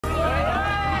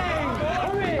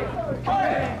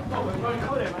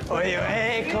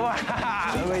Hey, come on.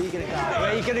 Where are you gonna go?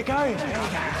 Where are you gonna go?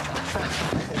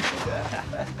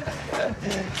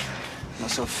 Not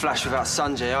sort of flash without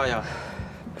Sanjay, are you?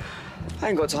 I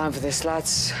ain't got time for this,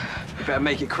 lads. You better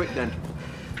make it quick then.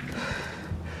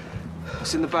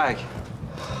 What's in the bag?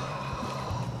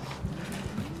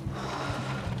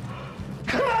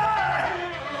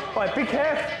 Right, be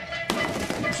careful.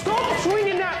 Stop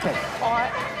swinging that thing. All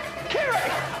right.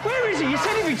 Kerrick, where is he? You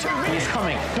said he'd be 2 minutes. He's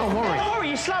coming. Don't worry. Don't worry,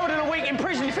 he's slower than a week in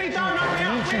prison. If he don't hurry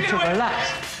up, You need to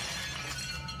relax.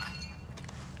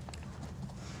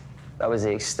 That was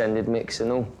the extended mix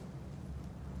and all.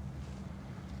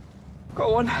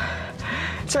 Go on.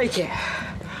 Take it.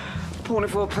 Pawn it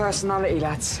for a personality,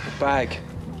 lads. Bag.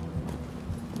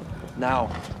 Now.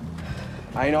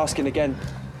 I ain't asking again.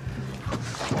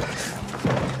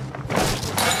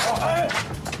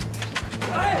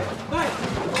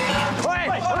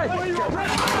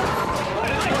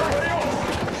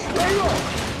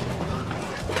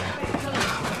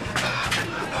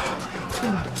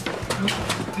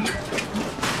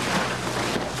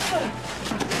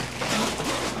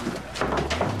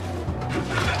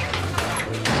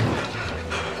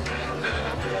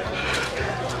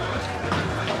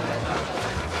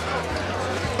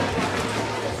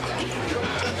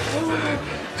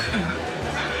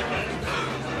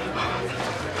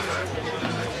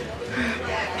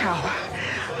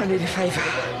 I need a favour.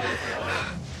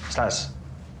 Stas,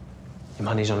 your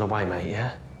money's on the way, mate,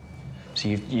 yeah? So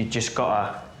you just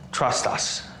gotta trust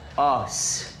us.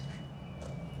 Us?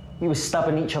 You were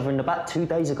stabbing each other in the back 2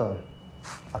 days ago.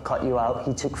 I cut you out,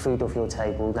 he took food off your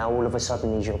table, now all of a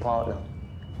sudden he's your partner.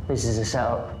 This is a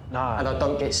setup. No. And I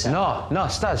don't get set up. No,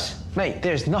 Stas, mate,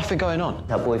 there's nothing going on.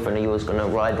 That boyfriend of yours gonna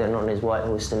ride in on his white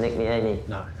horse to nick me, ain't he?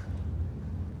 No.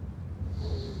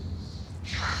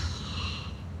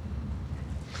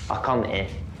 I come here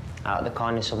out of the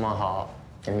kindness of my heart,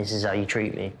 and this is how you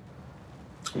treat me.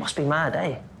 I must be mad,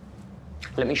 eh?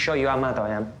 Let me show you how mad I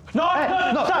am. No,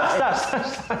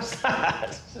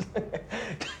 Stas.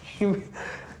 You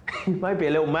may be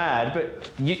a little mad, but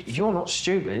you're not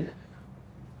stupid.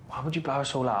 Why would you blow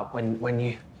us all up when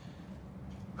you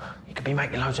could be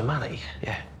making loads of money?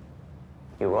 Yeah.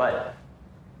 You're right.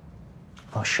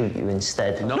 I'll shoot you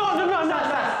instead. No.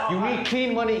 You need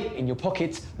clean money in your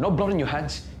pockets, not blood in your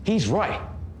hands. He's right.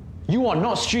 You are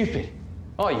not stupid,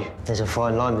 are you? There's a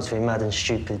fine line between mad and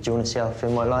stupid. Do you want to see how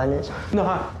thin my line is? No.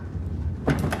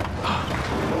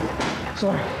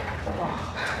 Sorry.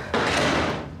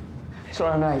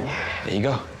 Sorry, mate. There you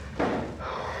go.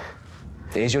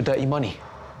 There's your dirty money.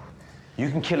 You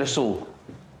can kill us all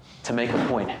to make a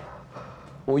point.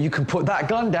 Or you can put that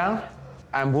gun down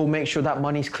and we'll make sure that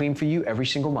money's clean for you every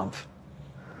single month.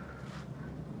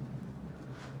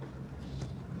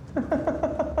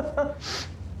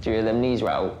 Do you hear them knees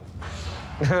rattle?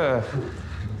 Come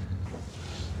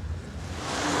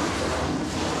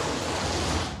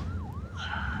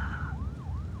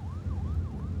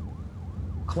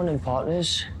on in,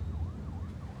 partners.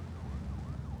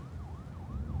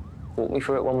 Walk me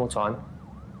through it one more time.